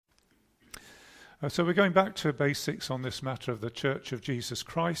So we're going back to basics on this matter of the Church of Jesus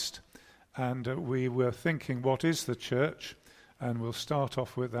Christ, and we were thinking, what is the church? And we'll start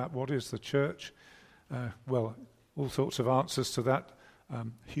off with that. What is the church? Well, all sorts of answers to that.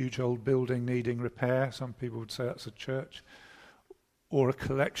 Huge old building needing repair. Some people would say that's a church. Or a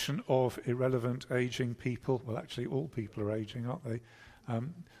collection of irrelevant aging people. Well, actually all people are aging, aren't they?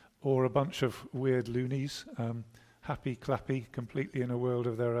 Or a bunch of weird loonies, happy clappy, completely in a world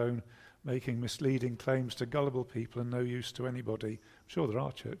of their own, making misleading claims to gullible people and no use to anybody. I'm sure there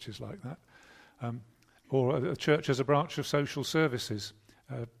are churches like that. Or a church as a branch of social services,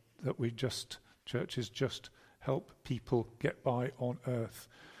 churches just help people get by on earth.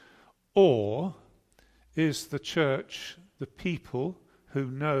 Or is the church the people who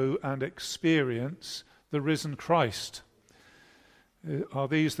know and experience the risen Christ? Are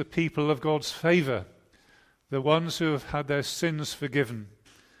these the people of God's favour? The ones who have had their sins forgiven?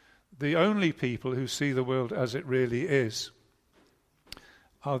 The only people who see the world as it really is?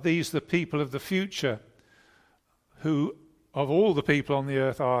 Are these the people of the future who, of all the people on the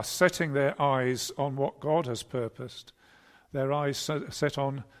earth, are setting their eyes on what God has purposed, their eyes set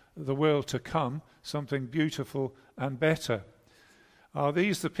on the world to come, something beautiful and better? Are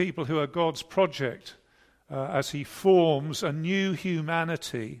these the people who are God's project as he forms a new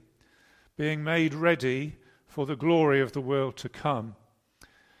humanity being made ready for the glory of the world to come?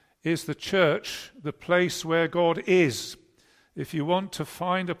 Is the church the place where God is? If you want to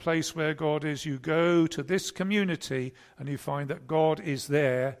find a place where God is, you go to this community and you find that God is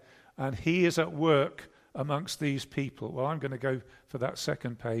there and he is at work amongst these people. Well, I'm going to go for that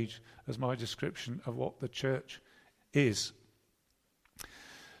second page as my description of what the church is.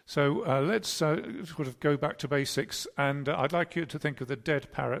 So let's sort of go back to basics, and I'd like you to think of the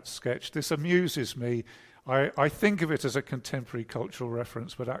dead parrot sketch. This amuses me. I think of it as a contemporary cultural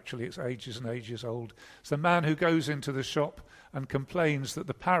reference, but actually it's ages and ages old. It's the man who goes into the shop and complains that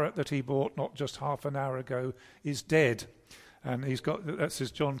the parrot that he bought not just half an hour ago is dead. And that's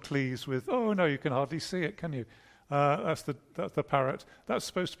his John Cleese with, oh no, you can hardly see it, can you? That's the parrot. That's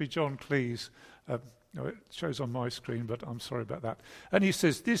supposed to be John Cleese. It shows on my screen, but I'm sorry about that. And he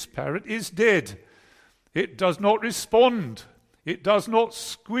says, this parrot is dead. It does not respond. It does not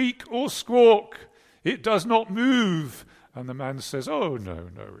squeak or squawk. It does not move. And the man says, oh, no,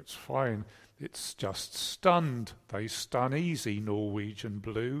 it's fine. It's just stunned. They stun easy, Norwegian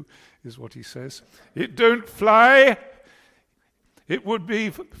blue, is what he says. It don't fly. It would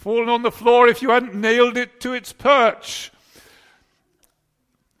be fallen on the floor if you hadn't nailed it to its perch.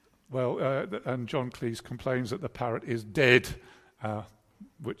 Well, and John Cleese complains that the parrot is dead,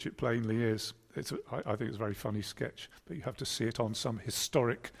 which it plainly is. I think it's a very funny sketch, but you have to see it on some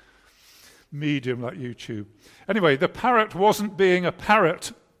historic medium like YouTube. Anyway, the parrot wasn't being a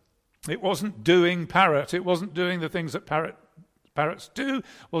parrot. It wasn't doing parrot. It wasn't doing the things that parrots do.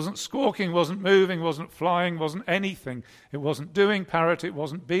 Wasn't squawking, wasn't moving, wasn't flying, wasn't anything. It wasn't doing parrot. It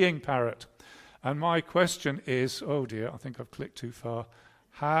wasn't being parrot. And my question is, oh dear, I think I've clicked too far.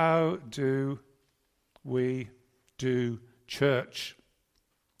 How do we do church?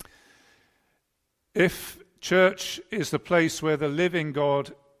 If church is the place where the living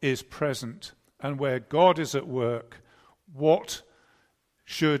God is present and where God is at work, what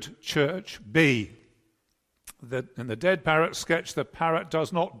should church be? In the dead parrot sketch, the parrot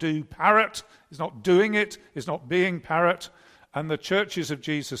does not do parrot, is not doing it, is not being parrot. And the churches of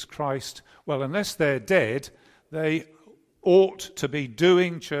Jesus Christ, well, unless they're dead, they ought to be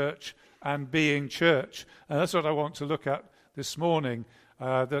doing church and being church. And that's what I want to look at this morning.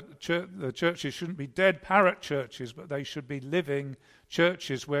 That the churches shouldn't be dead parrot churches, but they should be living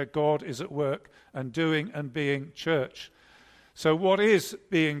churches where God is at work and doing and being church. So what is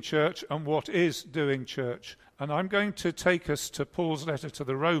being church and what is doing church? And I'm going to take us to Paul's letter to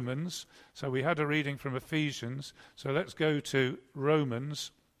the Romans. So we had a reading from Ephesians. So let's go to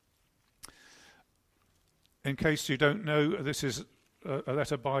Romans. In case you don't know, this is a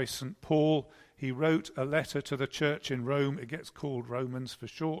letter by St. Paul. He wrote a letter to the church in Rome. It gets called Romans for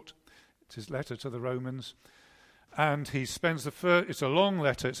short. It's his letter to the Romans. And he spends it's a long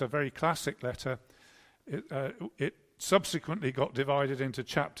letter. It's a very classic letter. It subsequently got divided into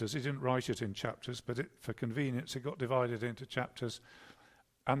chapters. He didn't write it in chapters, but for convenience, it got divided into chapters.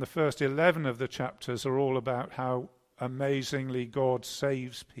 And the first 11 of the chapters are all about how amazingly God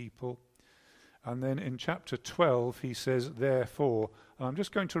saves people. And then in chapter 12, he says, therefore, and I'm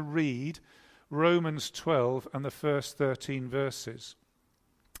just going to read Romans 12 and the first 13 verses.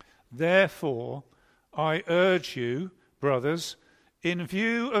 Therefore, I urge you, brothers, in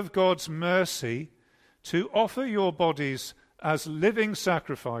view of God's mercy, to offer your bodies as living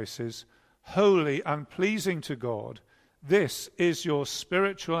sacrifices, holy and pleasing to God. This is your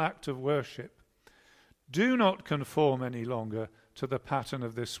spiritual act of worship. Do not conform any longer to the pattern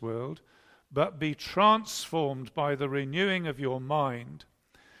of this world, but be transformed by the renewing of your mind.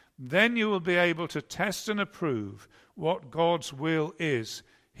 Then you will be able to test and approve what God's will is,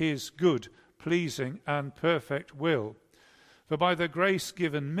 his good, pleasing, and perfect will. For by the grace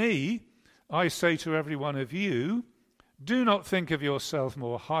given me, I say to every one of you, do not think of yourself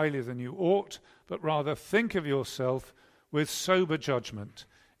more highly than you ought, but rather think of yourself with sober judgment,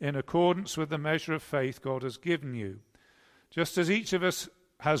 in accordance with the measure of faith God has given you. Just as each of us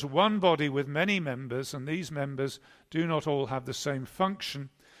has one body with many members, and these members do not all have the same function,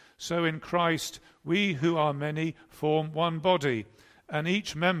 so in Christ we who are many form one body, and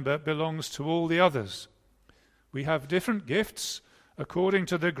each member belongs to all the others. We have different gifts according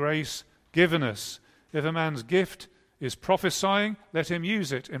to the grace given us. If a man's gift is prophesying, let him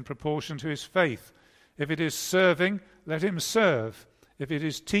use it in proportion to his faith. If it is serving, let him serve. If it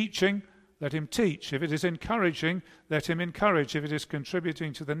is teaching, let him teach. If it is encouraging, let him encourage. If it is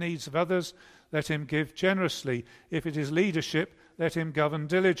contributing to the needs of others, let him give generously. If it is leadership, let him govern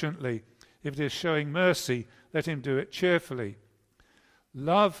diligently. If it is showing mercy, let him do it cheerfully.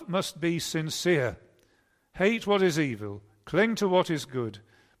 Love must be sincere. Hate what is evil. Cling to what is good.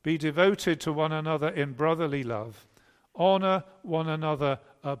 Be devoted to one another in brotherly love. Honor one another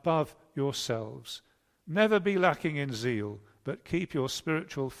above yourselves. Never be lacking in zeal, but keep your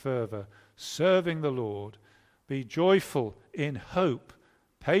spiritual fervor, serving the Lord. Be joyful in hope,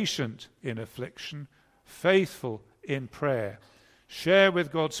 patient in affliction, faithful in prayer. Share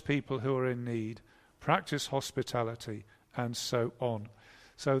with God's people who are in need. Practice hospitality, and so on.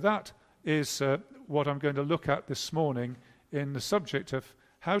 So that is what I'm going to look at this morning in the subject of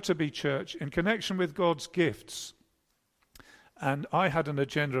how to be church in connection with God's gifts. And I had an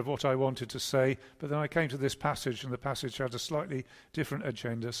agenda of what I wanted to say, but then I came to this passage, and the passage had a slightly different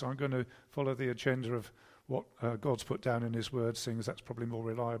agenda, so I'm going to follow the agenda of what God's put down in his word, seeing as that's probably more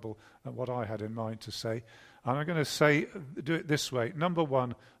reliable than what I had in mind to say. And I'm going to do it this way. Number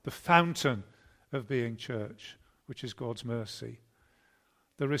one, the fountain of being church, which is God's mercy.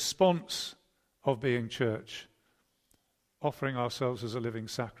 The response of being church, offering ourselves as a living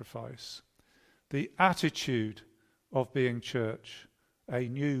sacrifice. The attitude of being church, a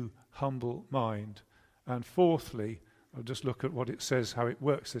new, humble mind. And fourthly, I'll just look at what it says, how it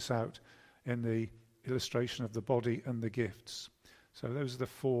works this out in the illustration of the body and the gifts. So those are the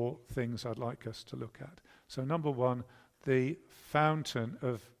four things I'd like us to look at. So number one, the fountain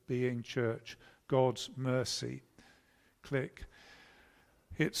of being church, God's mercy. Click.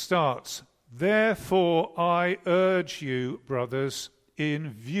 It starts, therefore I urge you, brothers, in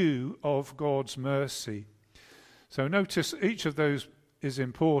view of God's mercy. So notice each of those is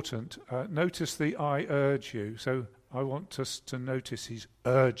important. Notice the I urge you. So I want us to notice he's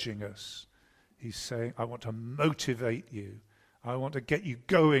urging us. He's saying, I want to motivate you. I want to get you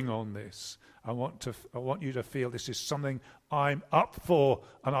going on this. I want you to feel this is something I'm up for,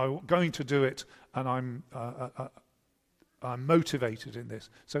 and I'm going to do it, and I'm motivated in this.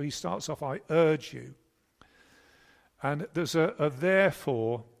 So he starts off, I urge you. And there's a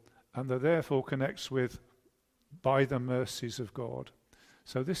therefore, and the therefore connects with by the mercies of God.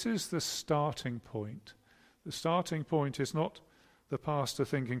 So this is the starting point. The starting point is not the pastor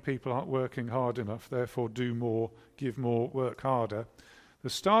thinking people aren't working hard enough, therefore do more, give more, work harder. The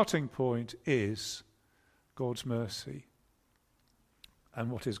starting point is God's mercy.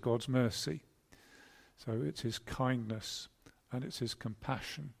 And what is God's mercy? So it's his kindness, and it's his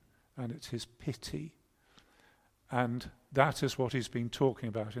compassion, and it's his pity. And that is what he's been talking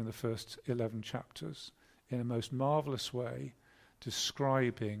about in the first 11 chapters, in a most marvelous way,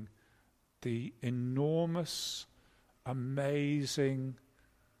 describing the enormous, amazing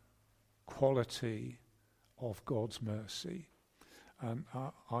quality of God's mercy. And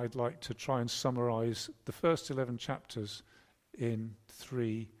I'd like to try and summarize the first 11 chapters in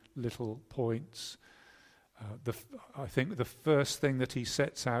 3 little points. I think the first thing that he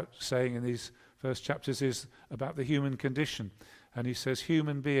sets out saying in these first chapters is about the human condition. And he says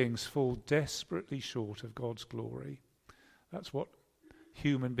human beings fall desperately short of God's glory. That's what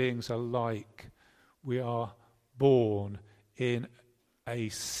human beings are like. We are born in a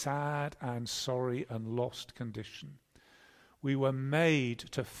sad and sorry and lost condition. We were made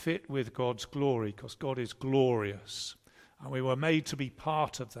to fit with God's glory because God is glorious. And we were made to be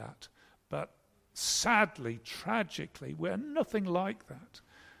part of that. But sadly, tragically, we're nothing like that.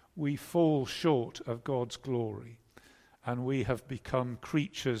 We fall short of God's glory. And we have become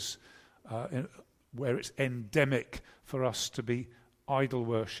creatures where it's endemic for us to be idol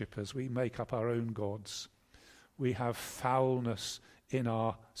worshippers. We make up our own gods. We have foulness in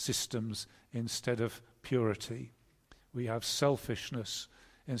our systems instead of purity. We have selfishness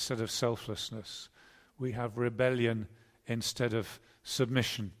instead of selflessness. We have rebellion instead of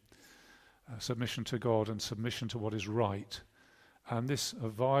submission. Submission to God and submission to what is right. And this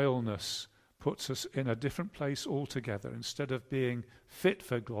vileness puts us in a different place altogether. Instead of being fit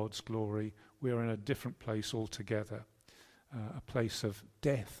for God's glory, we are in a different place altogether. A place of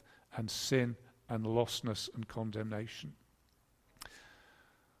death and sin and lostness and condemnation.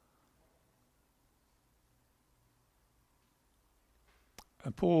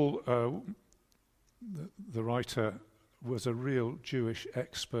 And Paul, the writer, was a real Jewish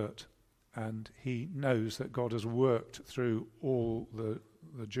expert, and he knows that God has worked through all the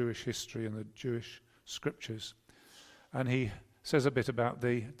Jewish history and the Jewish scriptures. And he says a bit about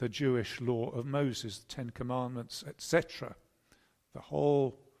the Jewish law of Moses, the Ten Commandments, etc. The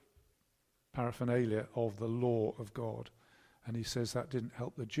whole paraphernalia of the law of God. And he says that didn't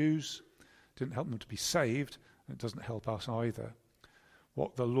help the Jews, didn't help them to be saved, and it doesn't help us either.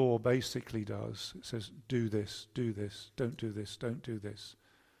 What the law basically does, it says, do this, don't do this, don't do this,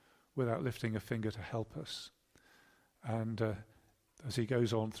 without lifting a finger to help us. And as he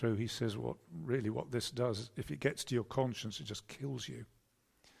goes on through, he says what this does, if it gets to your conscience, it just kills you.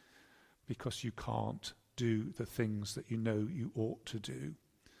 Because you can't do the things that you know you ought to do.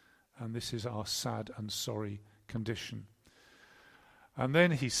 And this is our sad and sorry condition. And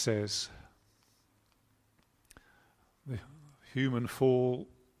then he says, the human fall,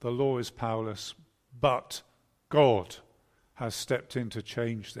 the law is powerless, but God has stepped in to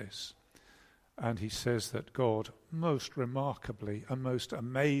change this. And he says that God, most remarkably and most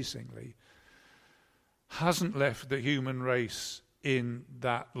amazingly, hasn't left the human race in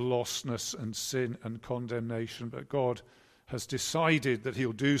that lostness and sin and condemnation, but God has decided that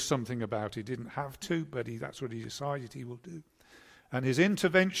he'll do something about it. He didn't have to, but that's what he decided he will do. And his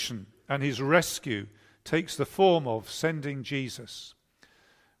intervention and his rescue takes the form of sending Jesus,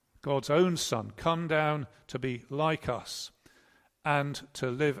 God's own Son, come down to be like us and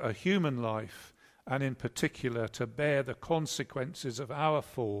to live a human life, and in particular to bear the consequences of our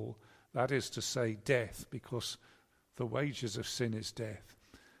fall, that is to say death, because the wages of sin is death.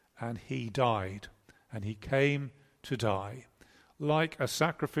 And he died, and he came to die. Like a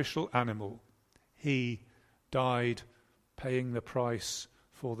sacrificial animal, he died, paying the price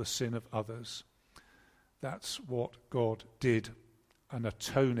for the sin of others. That's what God did, an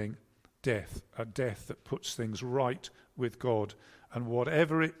atoning death, a death that puts things right with God. And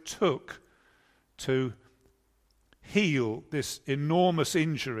whatever it took to heal this enormous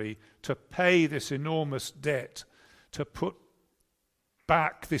injury, to pay this enormous debt, to put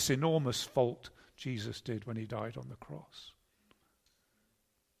back this enormous fault, Jesus did when he died on the cross.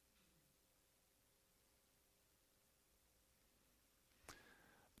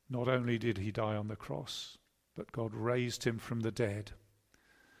 Not only did he die on the cross, but God raised him from the dead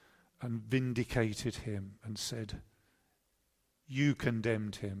and vindicated him and said, you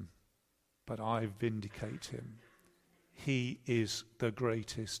condemned him, but I vindicate him. He is the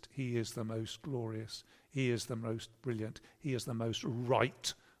greatest. He is the most glorious. He is the most brilliant. He is the most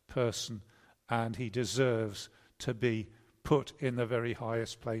right person, and he deserves to be put in the very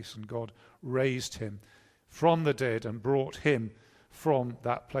highest place. And God raised him from the dead and brought him from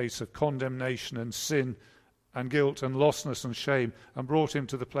that place of condemnation and sin and guilt and lostness and shame, and brought him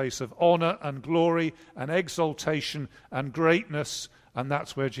to the place of honor and glory and exaltation and greatness. And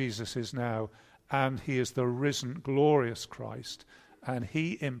that's where Jesus is now. And he is the risen, glorious Christ. And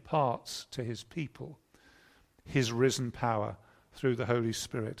he imparts to his people his risen power through the Holy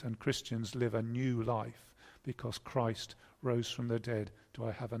Spirit. And Christians live a new life because Christ rose from the dead. Do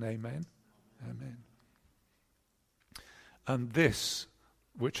I have an amen? Amen. And this,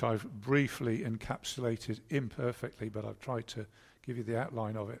 which I've briefly encapsulated imperfectly, but I've tried to give you the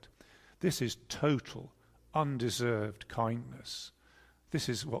outline of it, this is total, undeserved kindness. This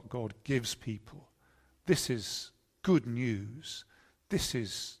is what God gives people. This is good news. This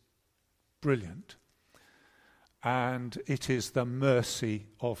is brilliant. And it is the mercy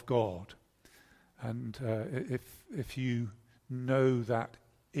of God. And if you know that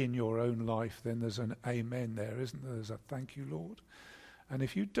in your own life, then there's an amen there, isn't there? There's a thank you, Lord. And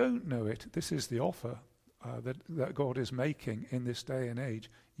if you don't know it, this is the offer that God is making in this day and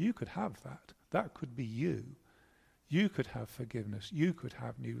age. You could have that. That could be you. You could have forgiveness. You could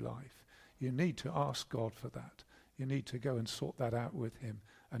have new life. You need to ask God for that. You need to go and sort that out with him.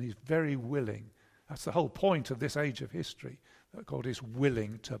 And he's very willing. That's the whole point of this age of history, that God is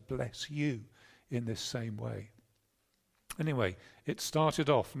willing to bless you in this same way. Anyway, it started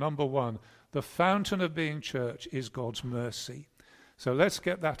off, number one, the fountain of being church is God's mercy. So let's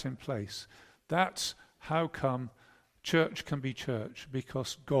get that in place. That's how come church can be church,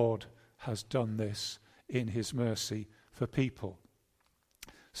 because God has done this in his mercy for people.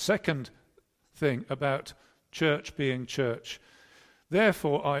 Second thing about church being church.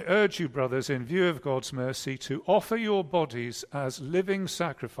 Therefore, I urge you, brothers, in view of God's mercy, to offer your bodies as living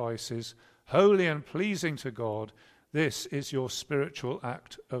sacrifices, holy and pleasing to God. This is your spiritual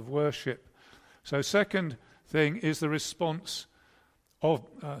act of worship. So second thing is the response of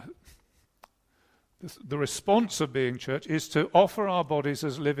being church is to offer our bodies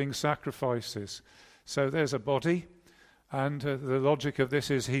as living sacrifices. So there's a body, and the logic of this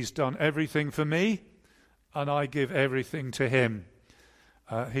is he's done everything for me, and I give everything to him.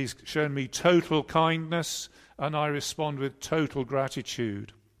 He's shown me total kindness, and I respond with total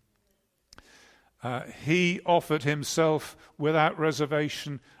gratitude. He offered himself without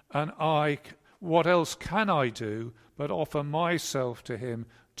reservation, and what else can I do but offer myself to him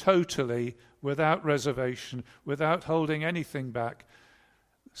totally, without reservation, without holding anything back?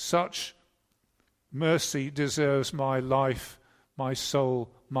 Such mercy deserves my life, my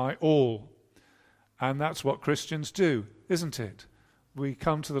soul, my all. And that's what Christians do, isn't it? We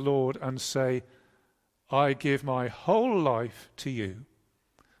come to the Lord and say, I give my whole life to you,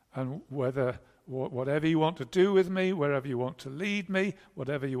 and whatever you want to do with me, wherever you want to lead me,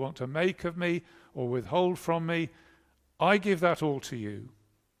 whatever you want to make of me or withhold from me, I give that all to you.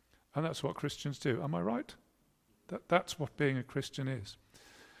 And that's what Christians do. Am I right? That's what being a Christian is.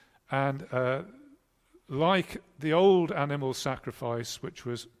 And like the old animal sacrifice, which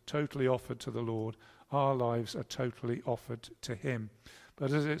was totally offered to the Lord, our lives are totally offered to him.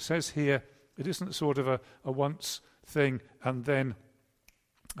 But as it says here, it isn't sort of a once thing and then,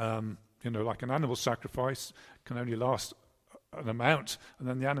 like an animal sacrifice can only last an amount and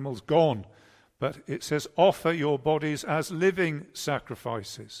then the animal's gone. But it says, offer your bodies as living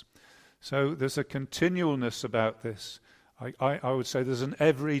sacrifices. So there's a continualness about this. I would say there's an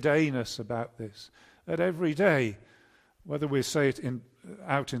everydayness about this. That every day, whether we say it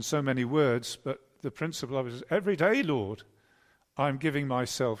out in so many words, but the principle of it is, every day, Lord, I'm giving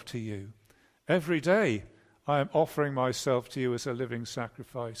myself to you. Every day, I am offering myself to you as a living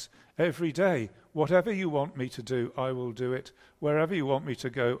sacrifice. Every day, whatever you want me to do, I will do it. Wherever you want me to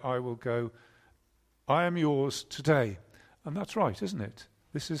go, I will go. I am yours today. And that's right, isn't it?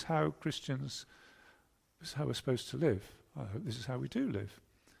 This is how Christians, this is how we're supposed to live. I hope this is how we do live.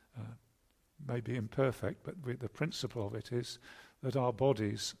 Maybe imperfect, but the principle of it is that our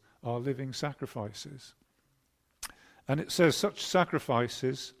bodies are living sacrifices. And it says such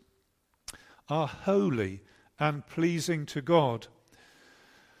sacrifices are holy and pleasing to God.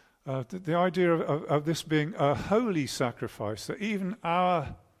 The idea of this being a holy sacrifice, that even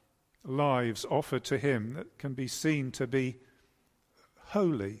our lives offered to him that can be seen to be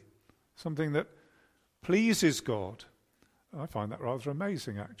holy, something that pleases God. I find that rather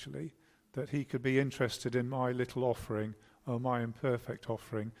amazing, actually, that he could be interested in my little offering or my imperfect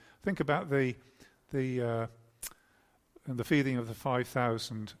offering. Think about the feeding of the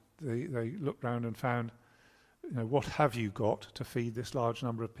 5,000. They looked round and found, what have you got to feed this large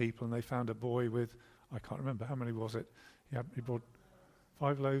number of people? And they found a boy with, I can't remember, how many was it? He brought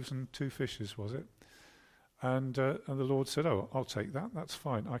 5 loaves and 2 fishes, was it? And the Lord said, oh, I'll take that. That's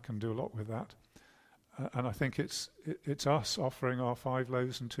fine. I can do a lot with that. And I think it's us offering our 5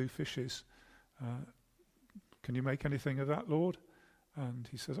 loaves and 2 fishes. Can you make anything of that, Lord? And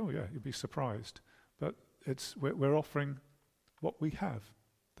he says, oh yeah, you'd be surprised. But we're offering what we have.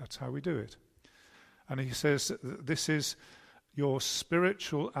 That's how we do it. And he says, this is your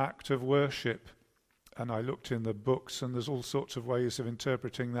spiritual act of worship. And I looked in the books, and there's all sorts of ways of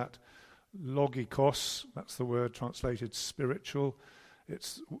interpreting that. Logikos, that's the word translated spiritual.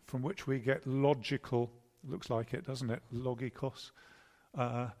 It's from which we get logical. Looks like it, doesn't it? Logikos.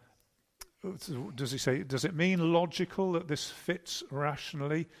 Does it mean logical, that this fits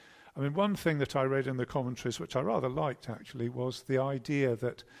rationally? I mean, one thing that I read in the commentaries, which I rather liked actually, was the idea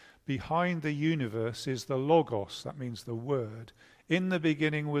that behind the universe is the logos, that means the word. In the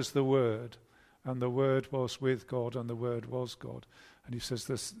beginning was the word, and the word was with God, and the word was God. And he says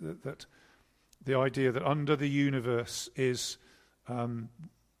that the idea that under the universe is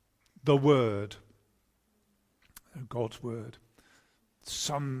the word, God's word,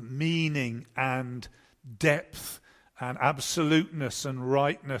 some meaning and depth and absoluteness and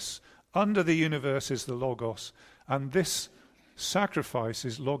rightness. Under the universe is the logos, and this sacrifice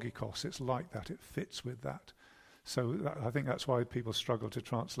is logikos. It's like that. It fits with that. So I think that's why people struggle to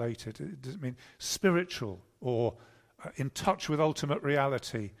translate it. It doesn't mean spiritual or in touch with ultimate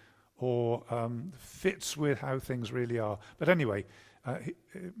reality, or fits with how things really are. But anyway,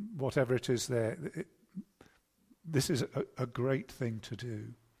 whatever it is there, this is a great thing to do.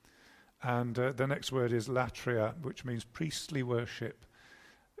 And the next word is latria, which means priestly worship.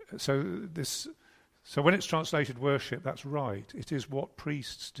 So when it's translated worship, that's right. It is what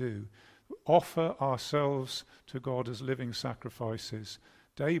priests do. Offer ourselves to God as living sacrifices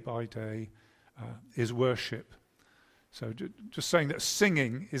day by day is worship. So just saying that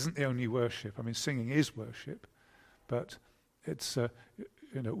singing isn't the only worship. I mean, singing is worship, but it's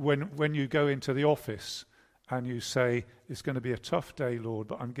when you go into the office and you say, it's going to be a tough day, Lord,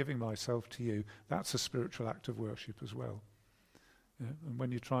 but I'm giving myself to you, that's a spiritual act of worship as well. Yeah? And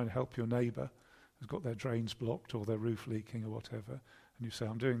when you try and help your neighbour who's got their drains blocked or their roof leaking or whatever, and you say,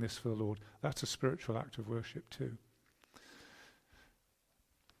 I'm doing this for the Lord, that's a spiritual act of worship too.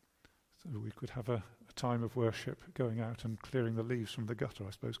 So we could have a time of worship, going out and clearing the leaves from the gutter,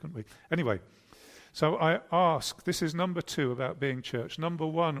 I suppose, couldn't we? Anyway, so I ask, this is number 2 about being church. Number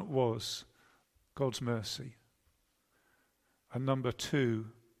 1 was God's mercy. And number 2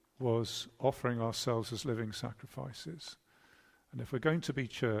 was offering ourselves as living sacrifices. And if we're going to be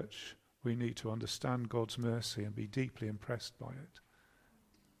church, we need to understand God's mercy and be deeply impressed by it.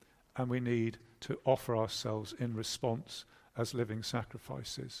 And we need to offer ourselves in response as living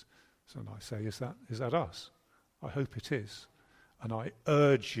sacrifices. So I say, is that us? I hope it is. And I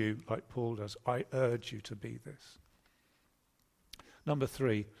urge you, like Paul does, I urge you to be this. Number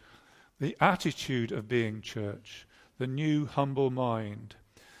 3, the attitude of being church, the new humble mind.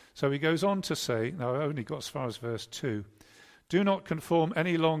 So he goes on to say, now I only got as far as verse 2, do not conform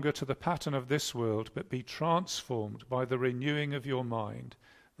any longer to the pattern of this world, but be transformed by the renewing of your mind.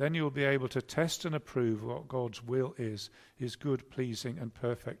 Then you'll be able to test and approve what God's will is, his good, pleasing, and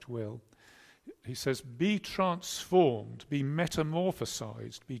perfect will. He says, be transformed, be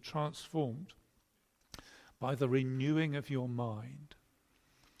metamorphosized, be transformed by the renewing of your mind.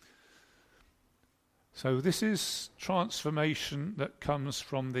 So this is transformation that comes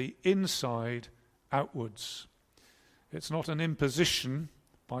from the inside outwards. It's not an imposition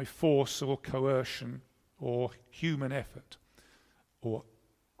by force or coercion or human effort or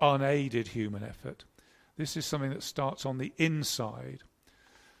unaided human effort. This is something that starts on the inside,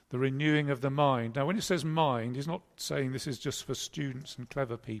 the renewing of the mind. Now, when he says mind, he's not saying this is just for students and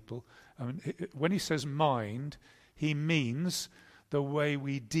clever people. I mean, when he says mind, he means the way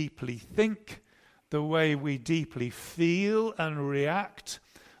we deeply think, the way we deeply feel and react,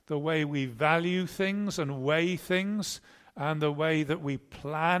 the way we value things and weigh things, and the way that we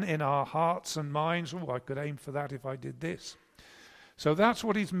plan in our hearts and minds. Oh, I could aim for that if I did this. So that's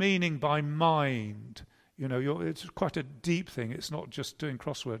what he's meaning by mind. You know, it's quite a deep thing. It's not just doing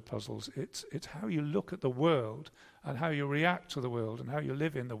crossword puzzles. It's how you look at the world and how you react to the world and how you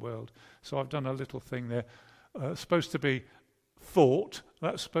live in the world. So I've done a little thing there. Supposed to be thought,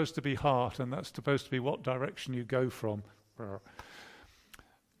 that's supposed to be heart, and that's supposed to be what direction you go from.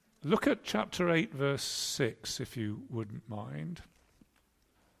 Look at chapter 8, verse 6, if you wouldn't mind.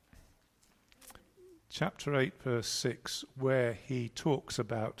 Chapter 8, verse 6, where he talks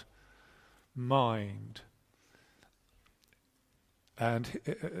about mind. And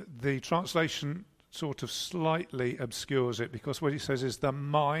the translation sort of slightly obscures it, because what he says is the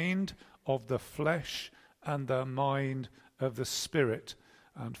mind of the flesh and the mind of the spirit.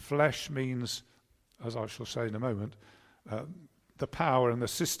 And flesh means, as I shall say in a moment, the power and the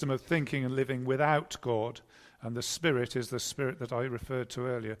system of thinking and living without God. And the spirit is the spirit that I referred to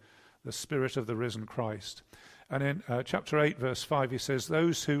earlier, the spirit of the risen Christ. And in chapter 8, verse 5, he says,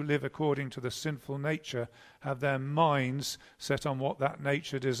 those who live according to the sinful nature have their minds set on what that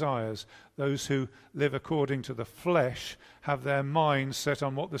nature desires. Those who live according to the flesh have their minds set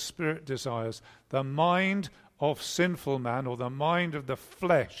on what the spirit desires. The mind of sinful man, or the mind of the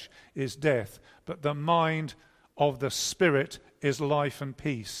flesh, is death, but the mind of the spirit is life and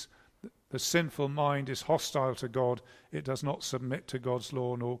peace. The sinful mind is hostile to God. It does not submit to God's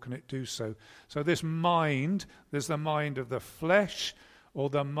law, nor can it do so. So this mind, there's the mind of the flesh or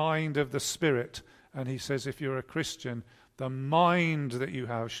the mind of the spirit. And he says if you're a Christian, the mind that you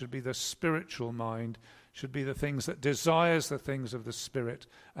have should be the spiritual mind, should be the things that desires the things of the Spirit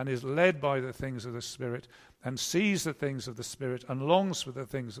and is led by the things of the Spirit and sees the things of the Spirit and longs for the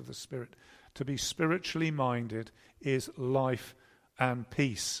things of the Spirit. To be spiritually minded is life and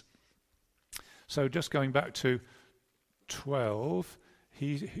peace. So just going back to 12,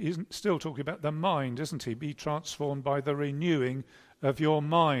 he's still talking about the mind, isn't he? Be transformed by the renewing of your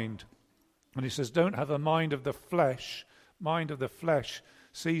mind. And he says, don't have a mind of the flesh. Mind of the flesh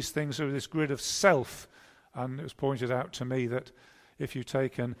sees things through this grid of self, And it was pointed out to me that if you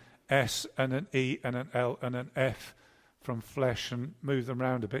take an S and an E and an L and an F from flesh and move them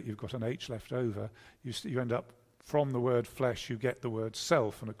around a bit, you've got an H left over. You end up, from the word flesh, you get the word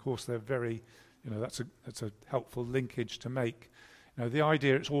self. And of course, they're very, that's a helpful linkage to make. The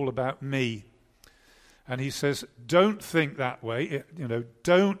idea it's all about me. And he says, don't think that way.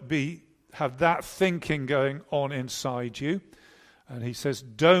 Don't have that thinking going on inside you. And he says,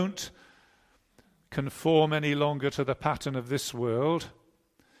 don't conform any longer to the pattern of this world.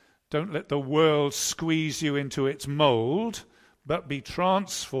 Don't let the world squeeze you into its mold, but be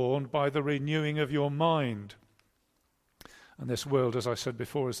transformed by the renewing of your mind. And this world, as I said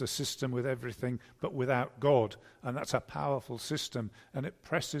before, is a system with everything but without God. And that's a powerful system. And it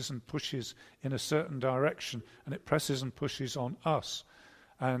presses and pushes in a certain direction. And it presses and pushes on us.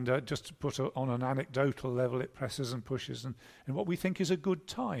 And just to put on an anecdotal level, it presses and pushes in what we think is a good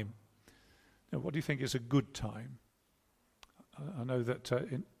time. What do you think is a good time? I know that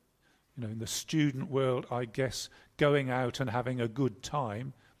in the student world, I guess going out and having a good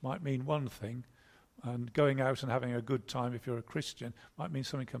time might mean one thing. And going out and having a good time, if you're a Christian, might mean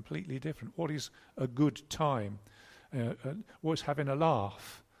something completely different. What is a good time? What is having a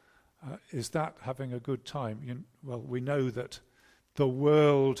laugh? Is that having a good time? We know that the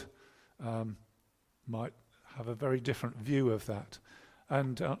world might have a very different view of that.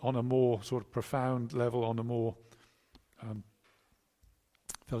 And on a more sort of profound level, on a more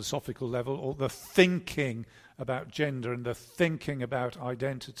philosophical level, or the thinking about gender and the thinking about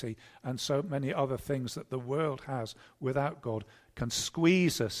identity and so many other things that the world has without God can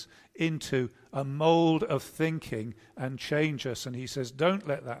squeeze us into a mold of thinking and change us. And he says, don't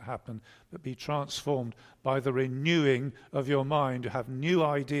let that happen, but be transformed by the renewing of your mind. Have new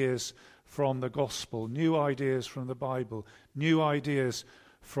ideas from the gospel, new ideas from the Bible, new ideas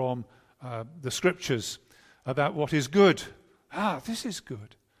from the scriptures about what is good. This is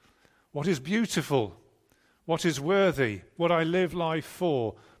good. What is beautiful, what is worthy, what I live life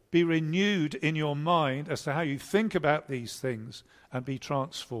for. Be renewed in your mind as to how you think about these things and be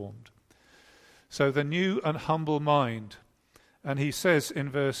transformed. So the new and humble mind. And he says in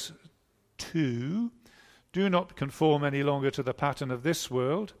verse 2, do not conform any longer to the pattern of this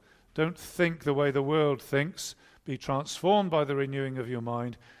world. Don't think the way the world thinks. Be transformed by the renewing of your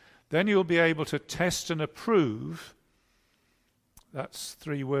mind. Then you'll be able to test and approve. That's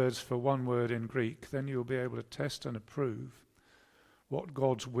 3 words for 1 word in Greek. Then you'll be able to test and approve what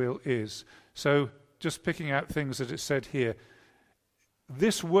God's will is. So just picking out things that it said here.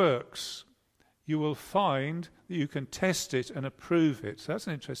 This works. You will find that you can test it and approve it. So that's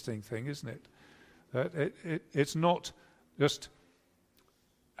an interesting thing, isn't it? That it's not just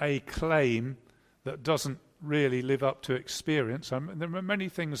a claim that doesn't really live up to experience. There are many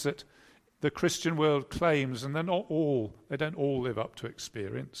things that the Christian world claims, and they don't all live up to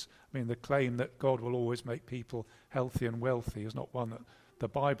experience. I mean, the claim that God will always make people healthy and wealthy is not one that the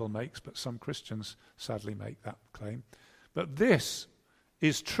Bible makes, but some Christians sadly make that claim. But this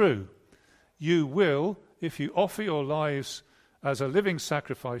is true. You will, if you offer your lives as a living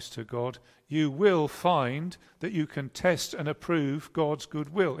sacrifice to God, you will find that you can test and approve God's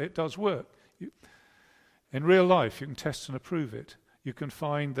good will. It does work. In real life, you can test and approve it. You can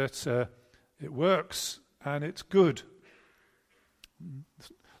find that it works and it's good.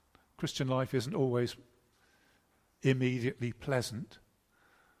 Christian life isn't always immediately pleasant,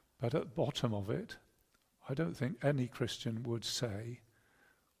 but at the bottom of it, I don't think any Christian would say,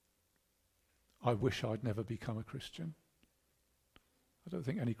 I wish I'd never become a Christian. I don't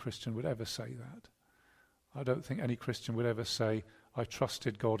think any Christian would ever say that. I don't think any Christian would ever say, I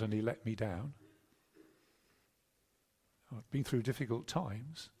trusted God and he let me down. I've been through difficult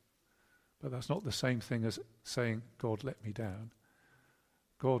times, but that's not the same thing as saying, God let me down.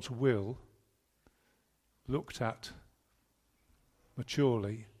 God's will, looked at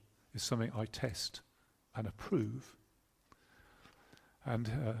maturely, is something I test and approve.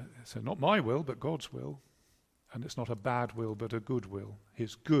 And so not my will, but God's will. And it's not a bad will, but a good will.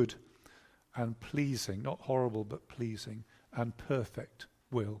 His good and pleasing, not horrible, but pleasing and perfect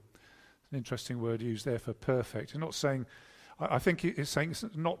will. An interesting word used there for perfect. He's not saying, I think he's saying it's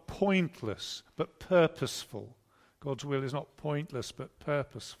not pointless, but purposeful. God's will is not pointless, but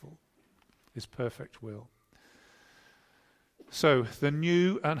purposeful. His perfect will. So, the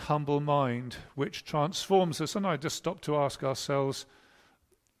new and humble mind which transforms us. And I just stop to ask ourselves,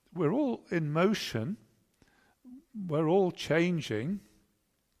 we're all in motion, we're all changing,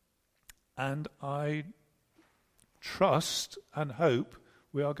 and I trust and hope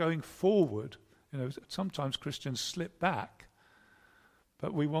we are going forward. Sometimes Christians slip back,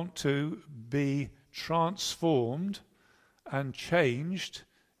 but we want to be transformed and changed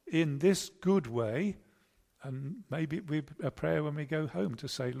in this good way. And maybe it will be a prayer when we go home to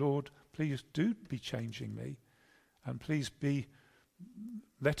say, Lord, please do be changing me, and please be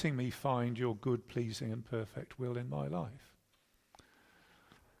letting me find your good, pleasing and perfect will in my life.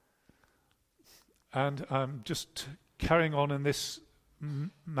 And just carrying on in this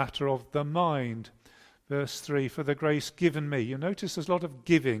matter of the mind. Verse 3, for the grace given me. You notice there's a lot of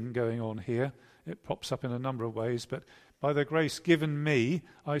giving going on here. It pops up in a number of ways, but by the grace given me,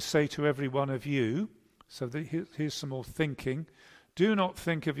 I say to every one of you, so here's some more thinking. Do not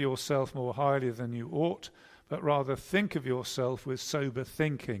think of yourself more highly than you ought, but rather think of yourself with sober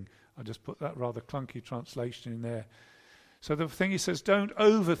thinking. I just put that rather clunky translation in there. So the thing he says, don't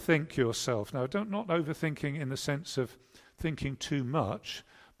overthink yourself. Now, not overthinking in the sense of thinking too much,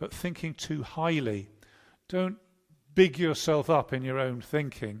 but thinking too highly. Don't big yourself up in your own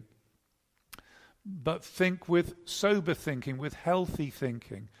thinking, but think with sober thinking, with healthy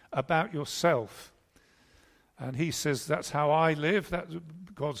thinking about yourself. And he says, that's how I live. That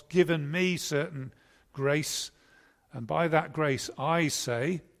God's given me certain grace, and by that grace I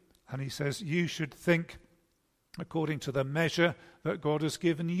say, and he says, you should think according to the measure that God has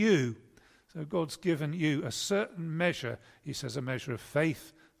given you. So God's given you a certain measure. He says a measure of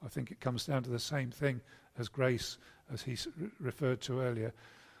faith. I think it comes down to the same thing as grace, as he referred to earlier.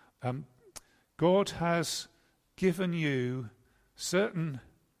 God has given you certain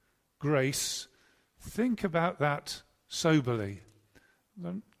grace. Think about that soberly.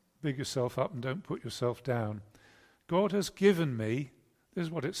 Don't big yourself up and don't put yourself down. God has given me, this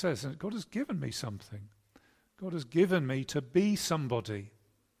is what it says, God has given me something. God has given me to be somebody.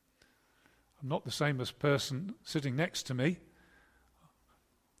 I'm not the same as person sitting next to me,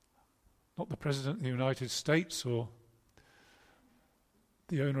 not the President of the United States or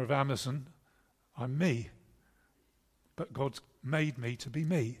the owner of Amazon. I'm me. But God's made me to be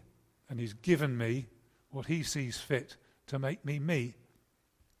me, and he's given me what he sees fit to make me me.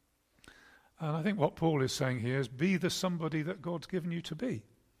 And I think what Paul is saying here is be the somebody that God's given you to be.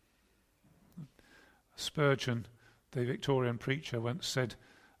 Spurgeon, the Victorian preacher, once said,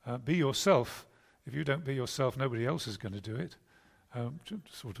 be yourself. If you don't be yourself, nobody else is going to do it.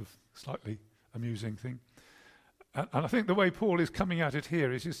 Sort of slightly amusing thing. And I think the way Paul is coming at it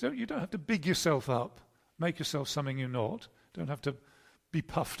here is you don't have to big yourself up, make yourself something you're not. Don't have to be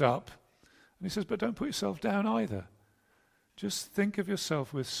puffed up. And he says, but don't put yourself down either. Just think of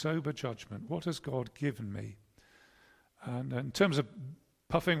yourself with sober judgment. What has God given me? And in terms of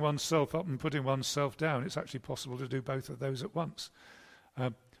puffing oneself up and putting oneself down, it's actually possible to do both of those at once.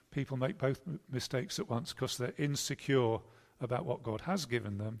 People make both mistakes at once because they're insecure about what God has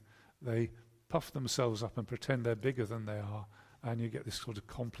given them. They puff themselves up and pretend they're bigger than they are, and you get this sort of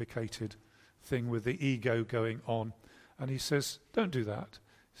complicated thing with the ego going on. And he says, don't do that.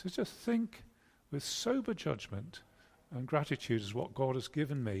 He says, just think with sober judgment, and gratitude is what God has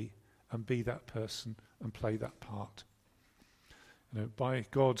given me, and be that person and play that part. By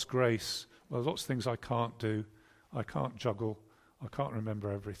God's grace, well, lots of things I can't do. I can't juggle. I can't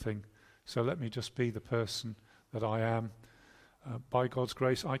remember everything. So let me just be the person that I am. By God's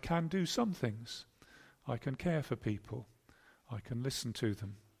grace, I can do some things. I can care for people. I can listen to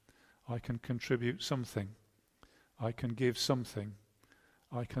them. I can contribute something. I can give something.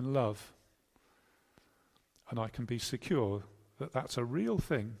 I can love. And I can be secure that that's a real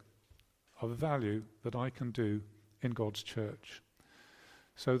thing of value that I can do in God's church.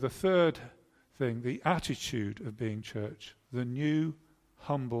 So the third thing, the attitude of being church, the new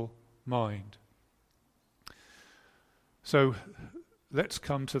humble mind. So let's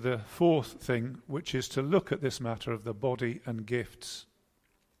come to the fourth thing, which is to look at this matter of the body and gifts,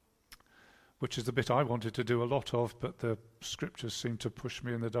 which is the bit I wanted to do a lot of, but the scriptures seem to push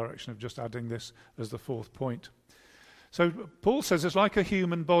me in the direction of just adding this as the fourth point. So Paul says it's like a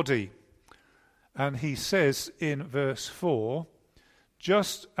human body, and he says in verse 4,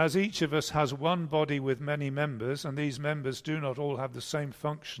 just as each of us has one body with many members, and these members do not all have the same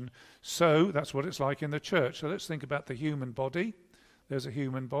function, so that's what it's like in the church. So let's think about the human body. There's a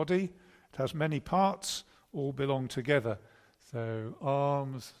human body. It has many parts, all belong together. So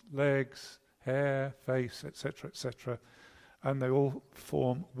arms, legs, hair, face, etc., and they all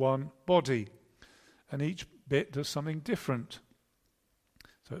form one body. And each bit does something different.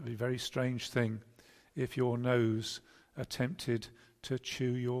 So it would be a very strange thing if your nose attempted to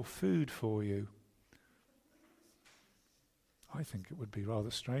chew your food for you. I think it would be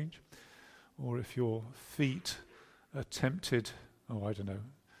rather strange. Or if your feet attempted, I don't know.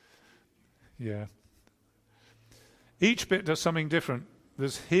 Yeah. Each bit does something different.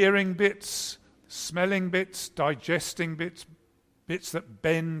 There's hearing bits, smelling bits, digesting bits, bits that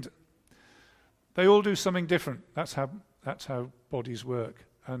bend. They all do something different. That's how bodies work.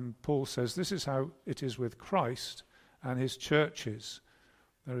 And Paul says this is how it is with Christ and his churches.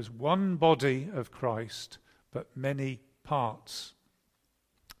 There is one body of Christ, but many parts.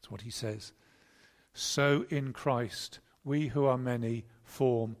 That's what he says. So in Christ, we who are many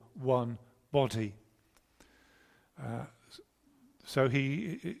form one body. So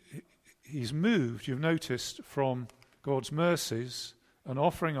he's moved, you've noticed, from God's mercies and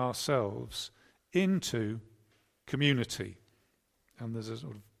offering ourselves into community. And there's a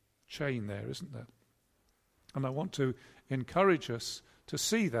sort of chain there, isn't there? And I want to encourage us to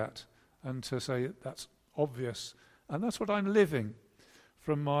see that and to say that's obvious. And that's what I'm living,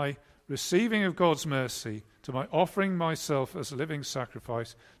 from my receiving of God's mercy to my offering myself as a living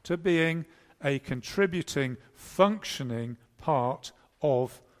sacrifice to being a contributing, functioning part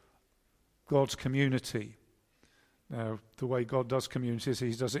of God's community. Now, the way God does communities,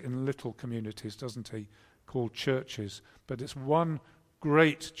 he does it in little communities, doesn't he, called churches. But it's one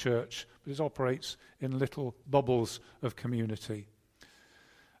great church, but it operates in little bubbles of community.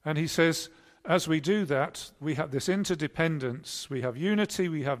 And he says, as we do that, we have this interdependence, we have unity,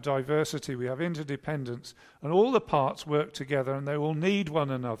 we have diversity, we have interdependence, and all the parts work together and they all need one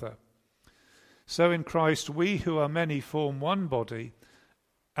another. So in Christ, we who are many form one body,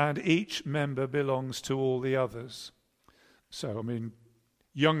 and each member belongs to all the others. So,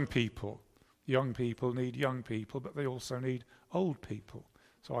 young people need young people, but they also need old people.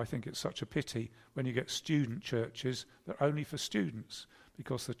 So I think it's such a pity when you get student churches that are only for students,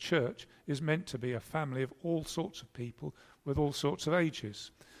 because the church is meant to be a family of all sorts of people with all sorts of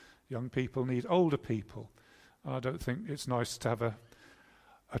ages. Young people need older people. I don't think it's nice to have a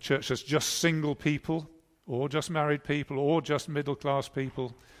church that's just single people, or just married people, or just middle-class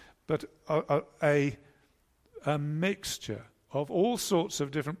people, but a mixture of all sorts of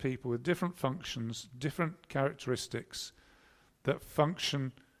different people with different functions, different characteristics that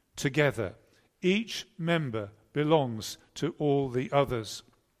function together. Each member belongs to all the others.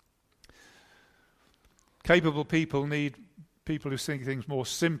 Capable people need people who see things more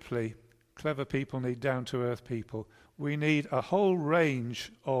simply. Clever people need down-to-earth people. We need a whole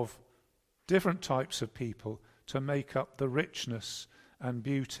range of different types of people to make up the richness and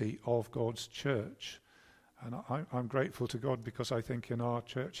beauty of God's church. And I'm grateful to God, because I think in our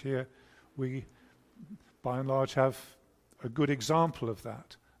church here we, by and large, have a good example of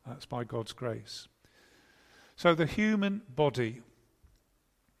that. That's by God's grace. So the human body,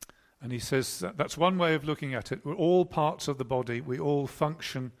 and he says that's one way of looking at it. We're all parts of the body. We all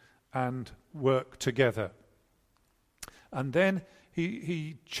function and work together. And then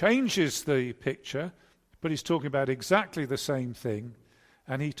he changes the picture, but he's talking about exactly the same thing,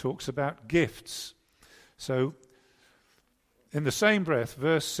 and he talks about gifts. So in the same breath,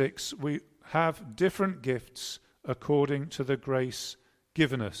 verse 6, we have different gifts according to the grace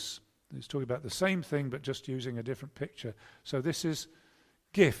given us. He's talking about the same thing, but just using a different picture. So this is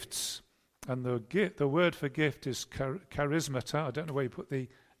gifts, and the word for gift is charismata. I don't know where you put the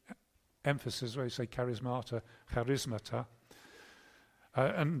emphasis, where you say charismata, charismata.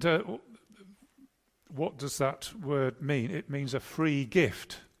 What does that word mean? It means a free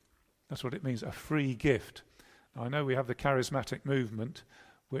gift. That's what it means, a free gift. Now, I know we have the charismatic movement,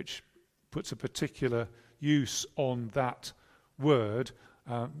 which puts a particular use on that word,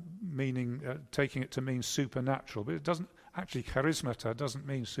 meaning taking it to mean supernatural. But it doesn't actually, charismata doesn't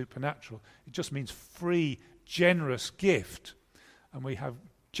mean supernatural. It just means free, generous gift. And we have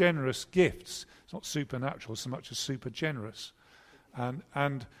generous gifts. It's not supernatural so much as super generous.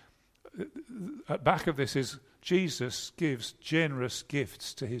 And at back of this is Jesus gives generous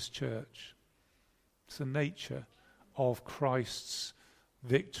gifts to his church. It's the nature of Christ's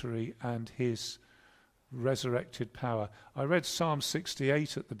victory and his resurrected power. I read Psalm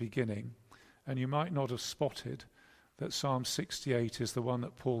 68 at the beginning, and you might not have spotted that Psalm 68 is the one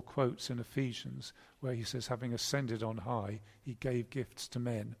that Paul quotes in Ephesians, where he says, having ascended on high, he gave gifts to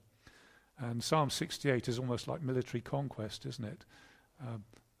men. And Psalm 68 is almost like military conquest, isn't it?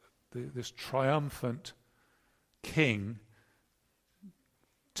 This triumphant king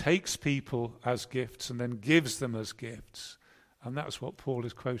takes people as gifts and then gives them as gifts. And that's what Paul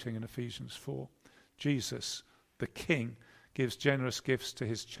is quoting in Ephesians 4. Jesus, the king, gives generous gifts to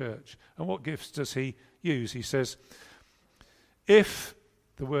his church. And what gifts does he use? He says, if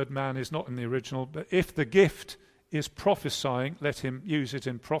the word man is not in the original, but if the gift is prophesying, let him use it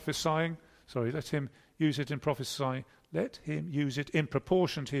in prophesying. Let him use it in prophesying. Let him use it in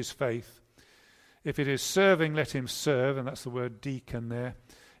proportion to his faith. If it is serving, let him serve, and that's the word deacon there.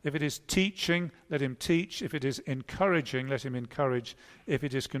 If it is teaching, let him teach. If it is encouraging, let him encourage. If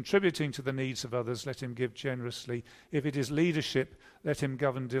it is contributing to the needs of others, let him give generously. If it is leadership, let him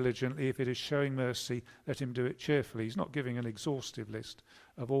govern diligently. If it is showing mercy, let him do it cheerfully. He's not giving an exhaustive list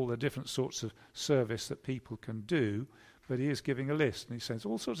of all the different sorts of service that people can do, but he is giving a list, and he says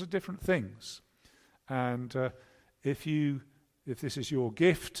all sorts of different things. And if this is your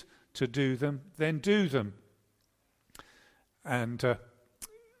gift to do them, then do them. And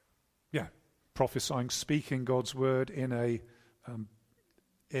prophesying, speaking God's word in a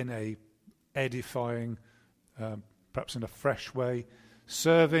edifying, perhaps in a fresh way,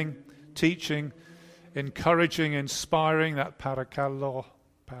 serving, teaching, encouraging, inspiring, that parakalo,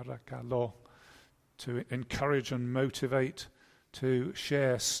 to encourage and motivate, to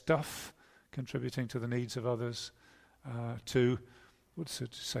share stuff, contributing to the needs of others, to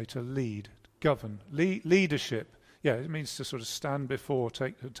lead, govern, leadership. Yeah, it means to sort of stand before,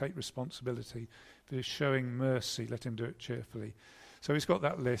 take responsibility. If it is showing mercy, let him do it cheerfully. So he's got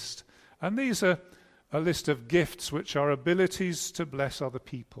that list. And these are a list of gifts which are abilities to bless other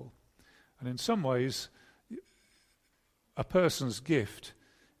people. And in some ways, a person's gift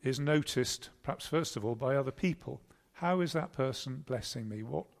is noticed, perhaps first of all, by other people. How is that person blessing me?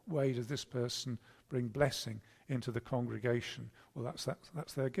 What way does this person bring blessing into the congregation? Well,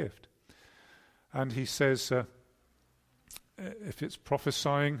 that's their gift. And he says, if it's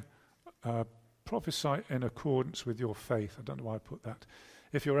prophesying, prophesy in accordance with your faith. I don't know why I put that.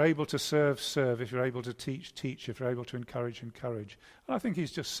 If you're able to serve, serve. If you're able to teach, teach. If you're able to encourage, encourage. And I think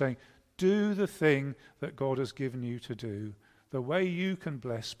he's just saying, do the thing that God has given you to do. The way you can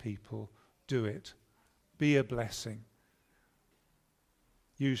bless people, do it. Be a blessing.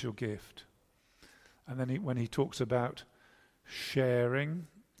 Use your gift. And then when he talks about sharing,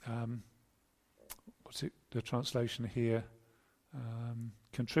 what's it? The translation here,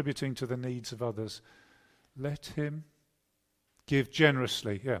 contributing to the needs of others. Let him give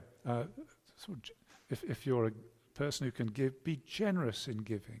generously. If you're a person who can give, be generous in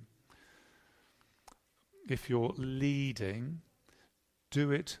giving. If you're leading,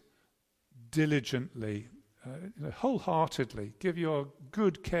 do it diligently, wholeheartedly. Give your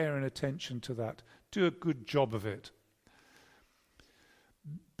good care and attention to that. Do a good job of it.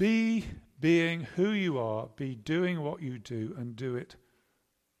 Be being who you are, be doing what you do, and do it,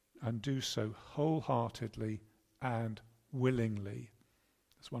 and do so wholeheartedly and willingly.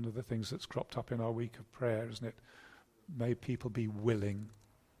 It's one of the things that's cropped up in our week of prayer, isn't it? May people be willing.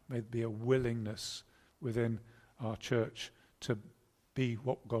 May there be a willingness within our church to be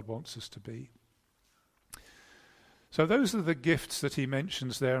what God wants us to be. So those are the gifts that he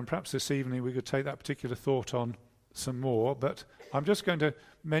mentions there, and perhaps this evening we could take that particular thought on some more, but I'm just going to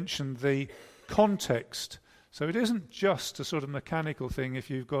mention the context. So it isn't just a sort of mechanical thing. If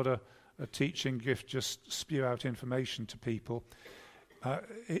you've got a teaching gift, just spew out information to people.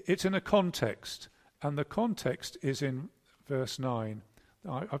 It's in a context, and the context is in verse 9.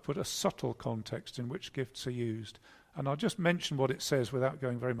 I put a subtle context in which gifts are used, and I'll just mention what it says without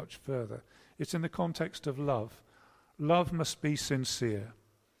going very much further. It's in the context of love. Love must be sincere,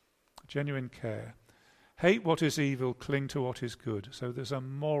 genuine care. Hate what is evil, cling to what is good. So there's a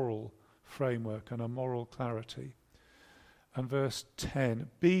moral framework and a moral clarity. And verse 10,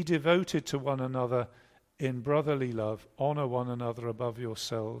 be devoted to one another in brotherly love, honour one another above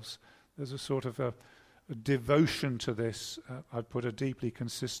yourselves. There's a sort of a devotion to this. I'd put a deeply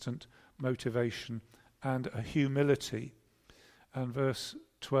consistent motivation and a humility. And verse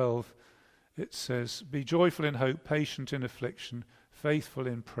 12, it says, be joyful in hope, patient in affliction, faithful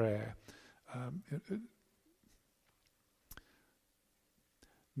in prayer.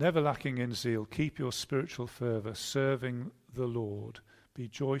 Never lacking in zeal, keep your spiritual fervour, serving the Lord. Be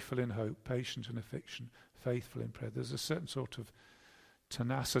joyful in hope, patient in affliction, faithful in prayer. There's a certain sort of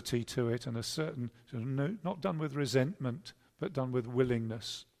tenacity to it, and a certain, not done with resentment, but done with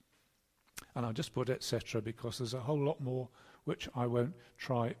willingness. And I just put etc. because there's a whole lot more which I won't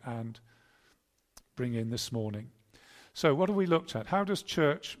try and bring in this morning. So what have we looked at? How does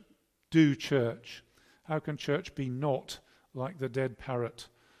church do church? How can church be not like the dead parrot,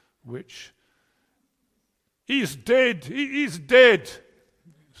 which is dead, he is dead.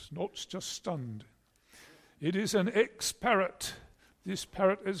 It's not just stunned. It is an ex-parrot. This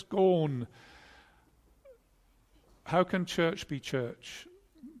parrot is gone. How can church be church?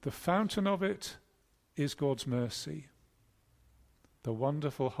 The fountain of it is God's mercy, the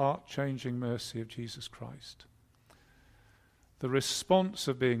wonderful heart-changing mercy of Jesus Christ. The response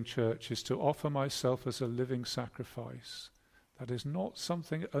of being church is to offer myself as a living sacrifice. That is not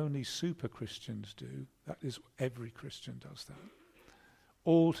something only super Christians do. That is, every Christian does that.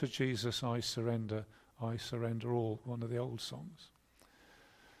 All to Jesus I surrender all, one of the old songs.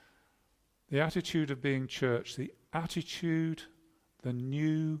 The attitude of being church, the attitude, the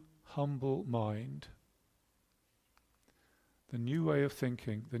new humble mind, the new way of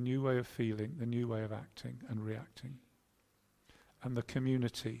thinking, the new way of feeling, the new way of acting and reacting. And the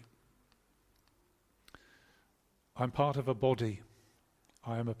community. I'm part of a body.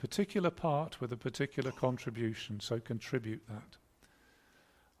 I am a particular part with a particular contribution, so contribute that.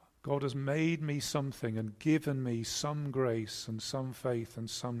 God has made me something and given me some grace and some faith and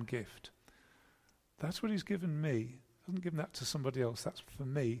some gift. That's what he's given me. He hasn't given that to somebody else. That's for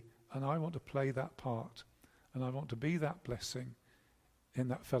me, and I want to play that part, and I want to be that blessing in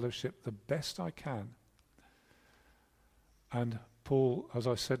that fellowship the best I can. And Paul, as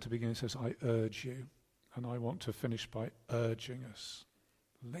I said to begin, says, I urge you, and I want to finish by urging us.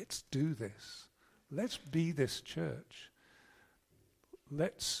 Let's do this. Let's be this church.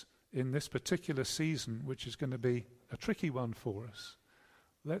 Let's, in this particular season, which is going to be a tricky one for us,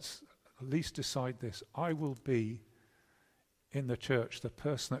 let's at least decide this. I will be in the church the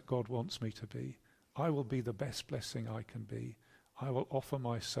person that God wants me to be. I will be the best blessing I can be. I will offer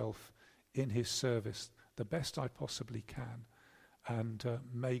myself in his service the best I possibly can. And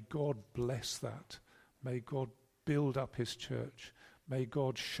may God bless that. May God build up his church. May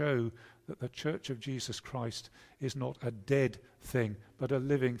God show that the church of Jesus Christ is not a dead thing, but a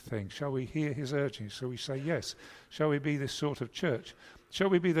living thing. Shall we hear his urging? Shall we say yes? Shall we be this sort of church? Shall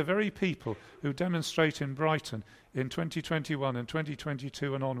we be the very people who demonstrate in Brighton in 2021 and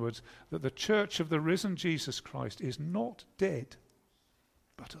 2022 and onwards that the church of the risen Jesus Christ is not dead,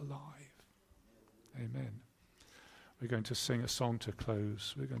 but alive? Amen. We're going to sing a song to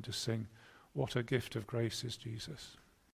close. We're going to sing, What a Gift of Grace is Jesus.